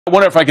I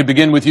wonder if I could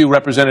begin with you,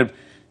 Representative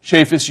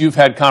Chaffetz. You've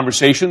had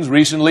conversations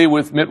recently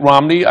with Mitt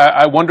Romney.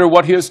 I wonder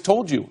what he has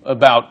told you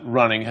about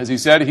running. Has he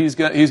said he's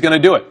going to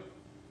do it?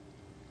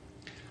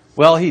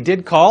 Well, he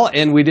did call,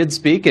 and we did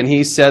speak, and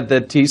he said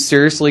that he's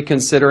seriously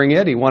considering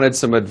it. He wanted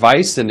some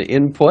advice and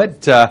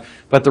input,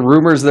 but the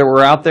rumors that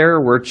were out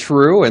there were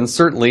true, and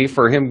certainly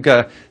for him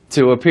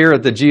to appear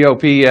at the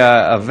GOP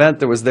event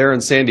that was there in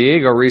San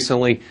Diego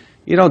recently,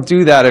 you don't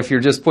do that if you're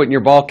just putting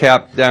your ball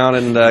cap down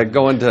and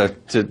going to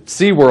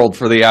SeaWorld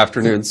for the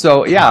afternoon.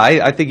 So, yeah,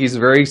 I think he's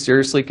very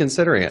seriously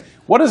considering it.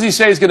 What does he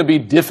say is going to be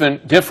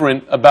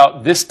different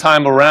about this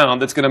time around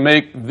that's going to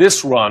make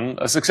this run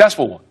a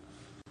successful one?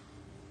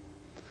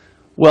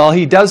 Well,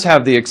 he does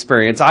have the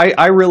experience.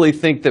 I really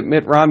think that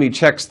Mitt Romney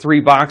checks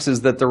three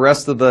boxes that the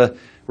rest of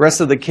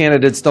the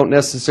candidates don't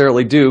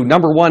necessarily do.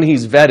 Number one,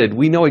 he's vetted.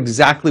 We know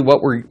exactly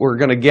what we're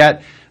going to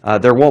get.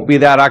 There won't be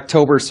that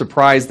October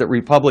surprise that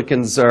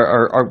Republicans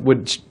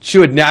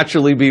should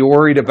naturally be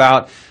worried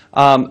about.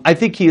 I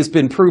think he has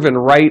been proven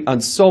right on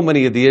so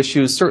many of the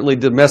issues, certainly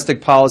domestic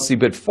policy,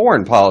 but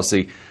foreign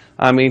policy.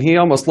 I mean, he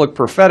almost looked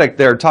prophetic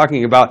there,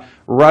 talking about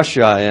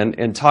Russia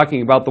and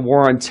talking about the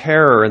war on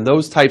terror and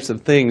those types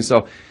of things.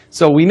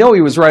 So we know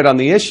he was right on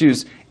the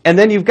issues. And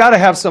then you've got to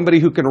have somebody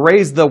who can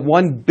raise the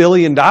 $1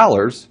 billion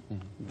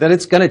that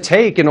it's going to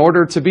take in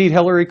order to beat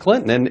Hillary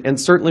Clinton. And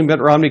certainly Mitt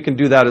Romney can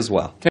do that as well.